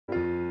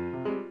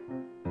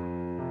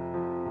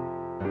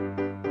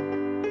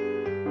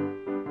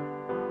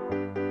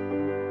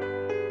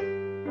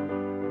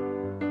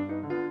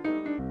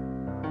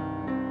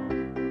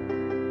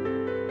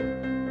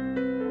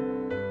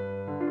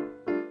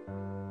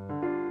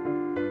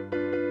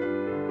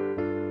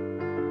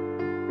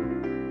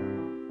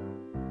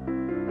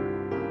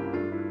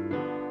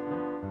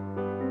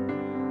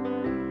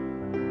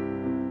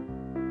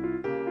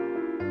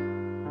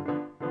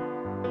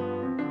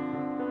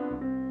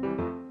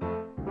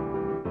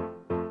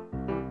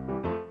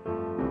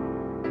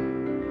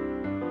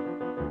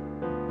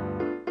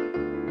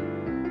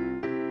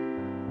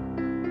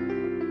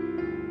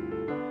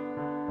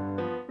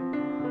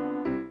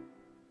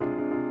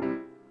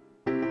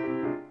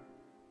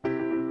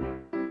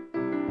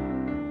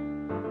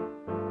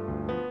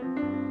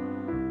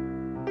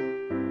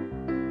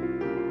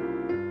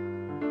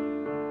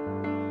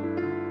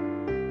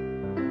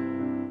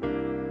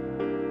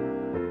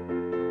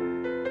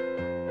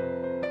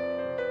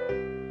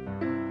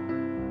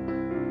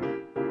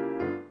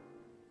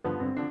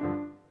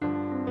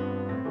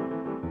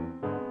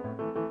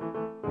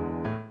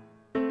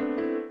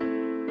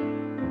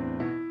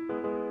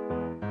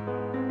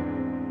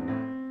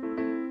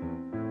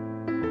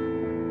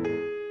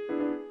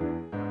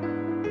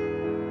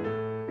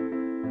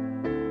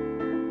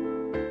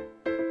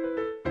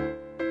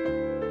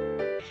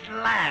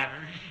laughs.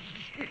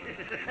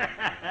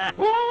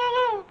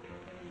 Ooh.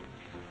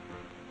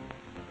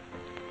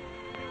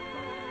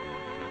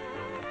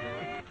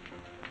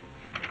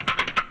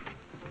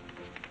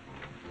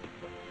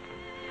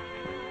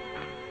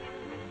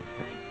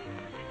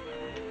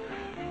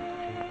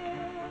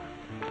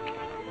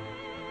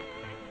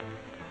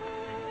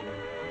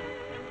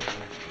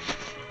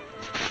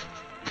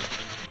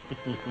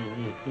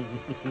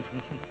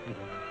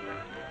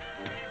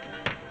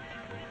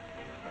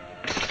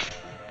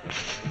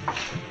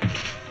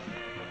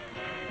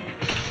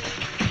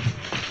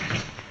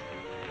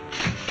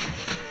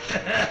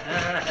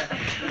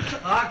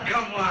 Oh,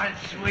 come on,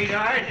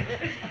 sweetheart.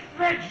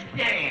 Let's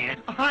dance.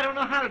 Oh, I don't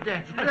know how to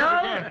dance.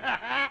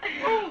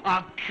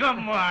 Oh,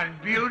 come on,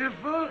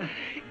 beautiful.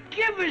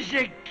 Give us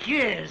a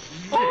kiss.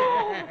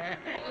 Oh.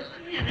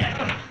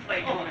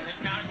 Wait a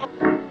minute now.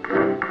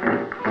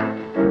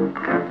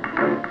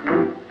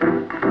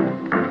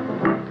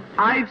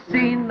 I've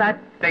seen that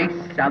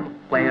face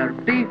somewhere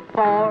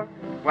before.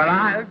 Well,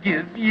 I'll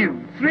give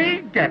you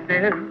 3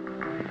 guesses.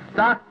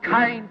 The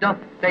kind of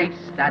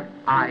face that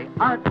I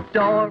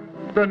adore,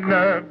 the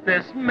nerve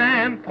this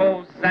man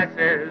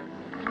possesses.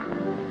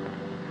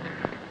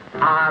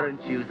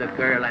 Aren't you the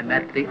girl I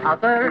met the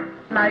other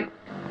night,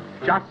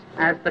 just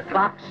as the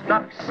clock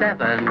struck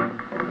 7?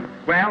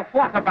 Well,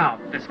 what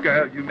about this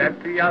girl you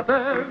met the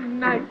other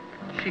night?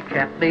 She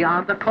kept me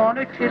on the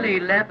corner till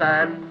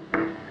 11.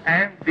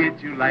 And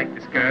did you like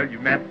this girl you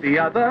met the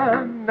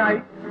other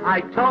night? I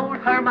told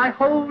her my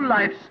whole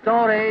life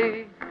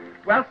story.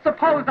 Well,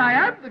 suppose I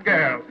am the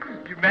girl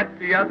you met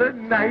the other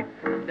night.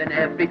 Then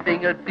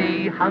everything'll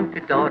be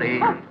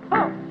hunky-dory. Oh,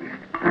 oh.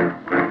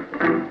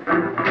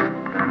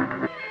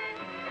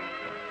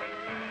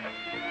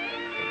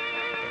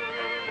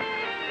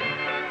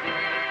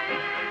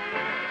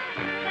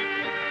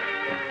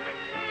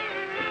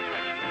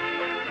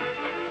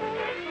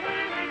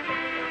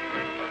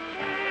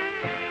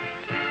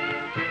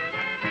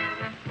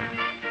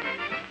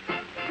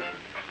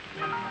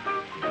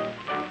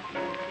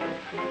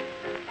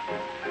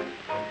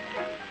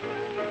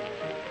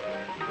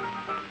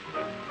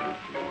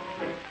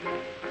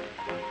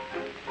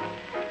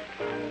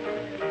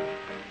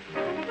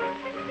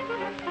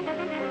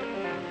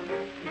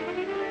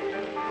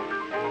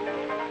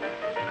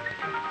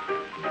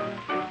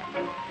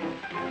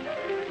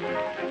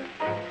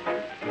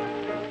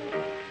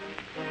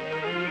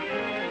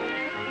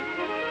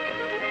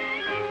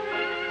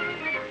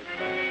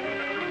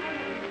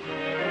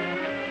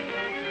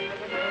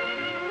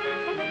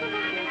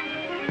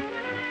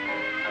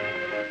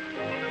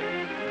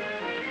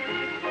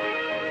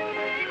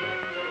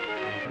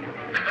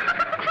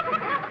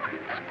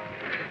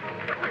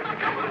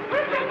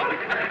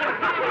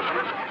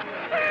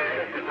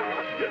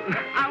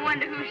 I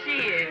wonder who she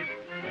is.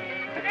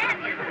 That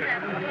is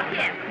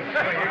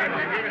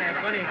You're gonna have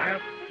funny,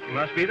 Cap. You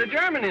must be the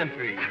German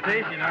entry. See,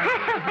 you know.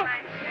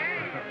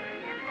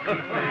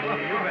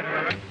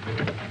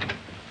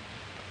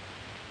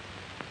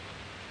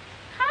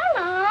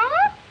 Hello.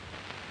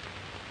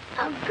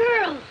 Oh,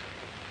 girls.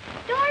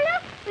 Dorla,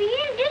 will you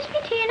introduce me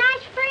to your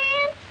nice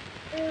friend?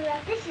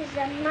 This is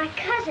my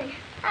cousin.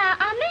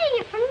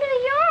 Amelia from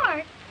New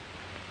York.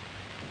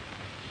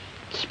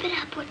 Keep it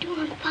up. We're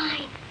doing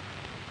fine.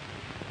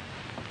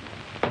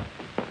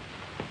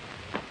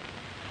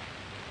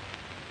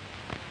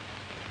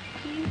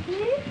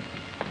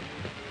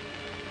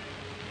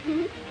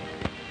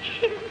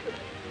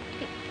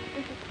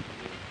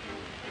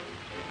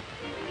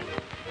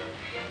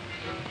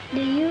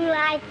 Do you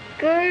like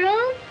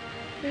girls?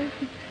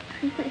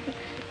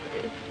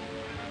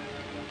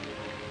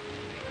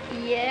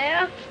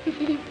 Yeah.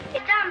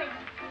 Dummy.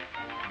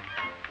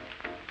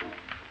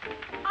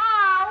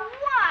 Oh,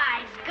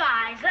 wise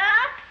guys,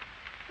 huh?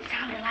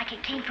 Sounded like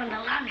it came from the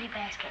laundry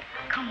basket.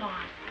 Come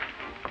on.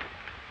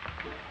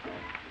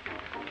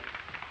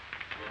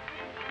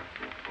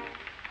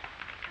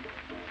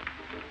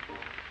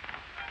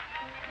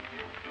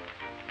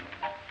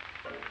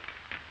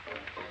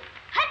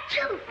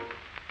 Achoo!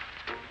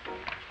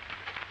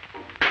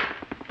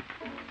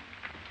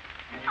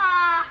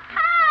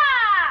 Aha!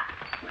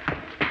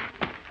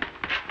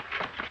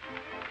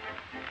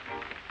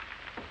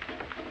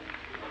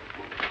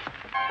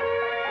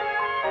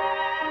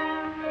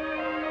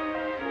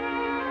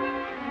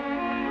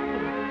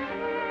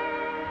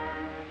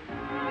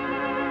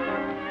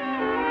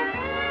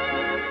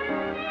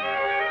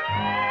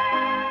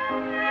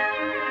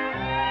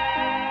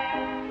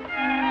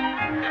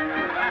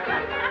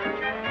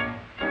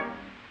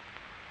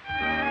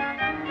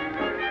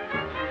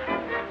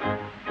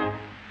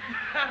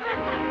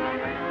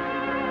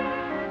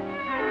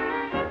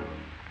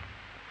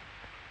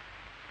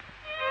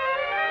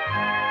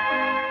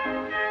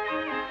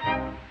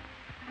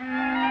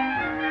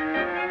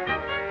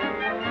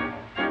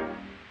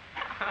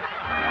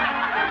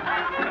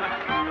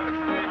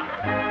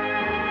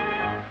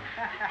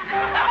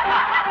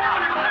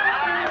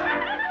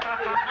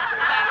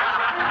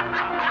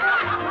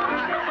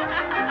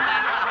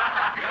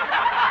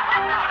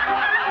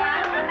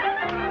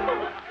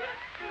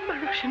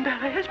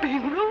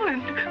 being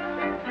ruined.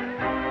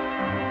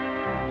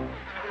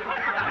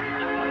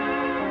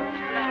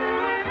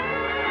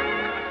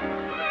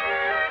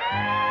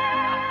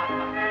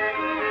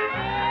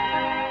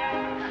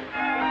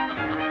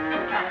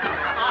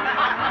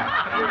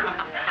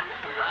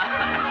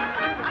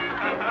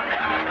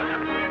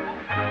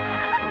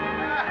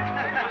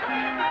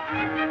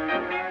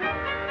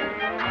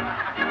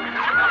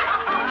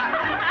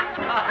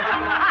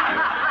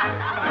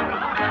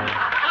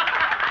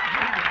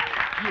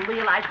 You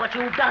realize what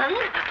you've done?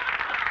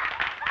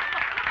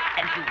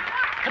 And you,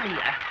 come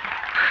here.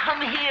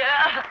 Come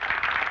here.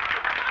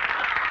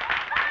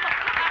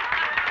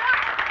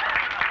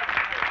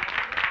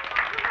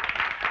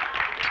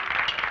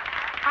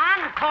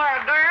 Encore,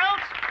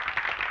 girls.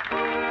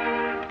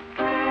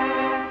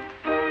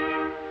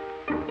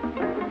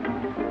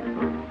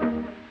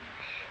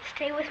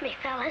 Stay with me,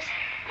 fellas.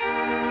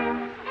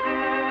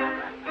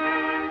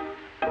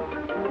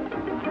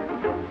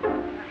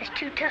 There's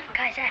two tough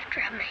guys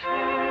after me.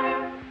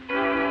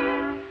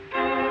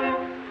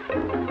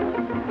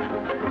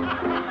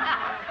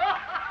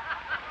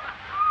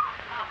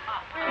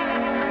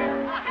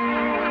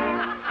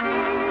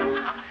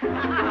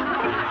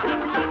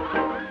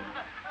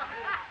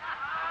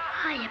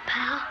 Hiya,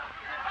 pal.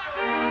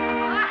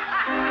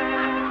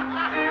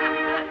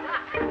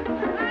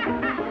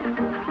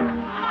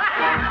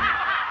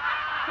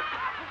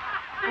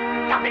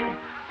 Stop it.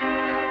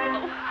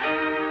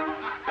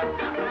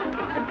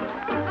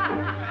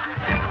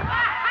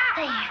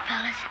 There, you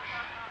fellas.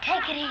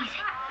 Take it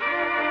easy.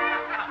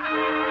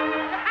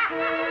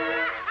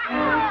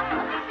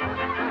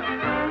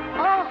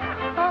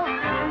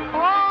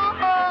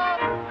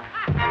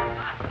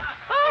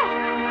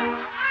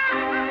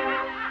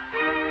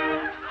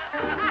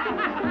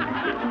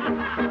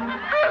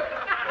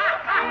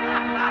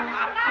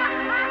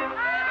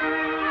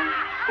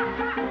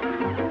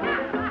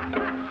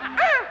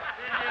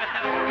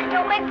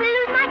 Don't make me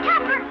lose my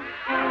temper.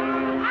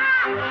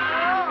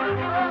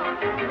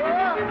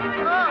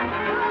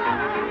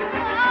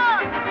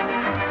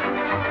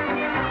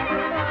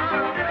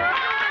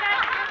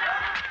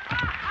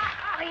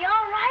 Are you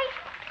all right?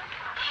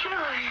 Sure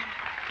am.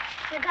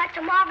 You got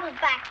your marbles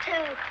back,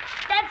 too.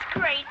 That's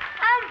great.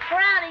 I'm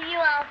proud of you,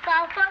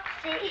 Alfalfa.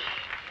 See?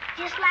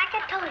 Just like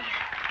I told you.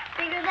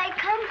 The bigger they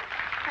come,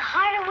 the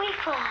harder we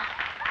fall.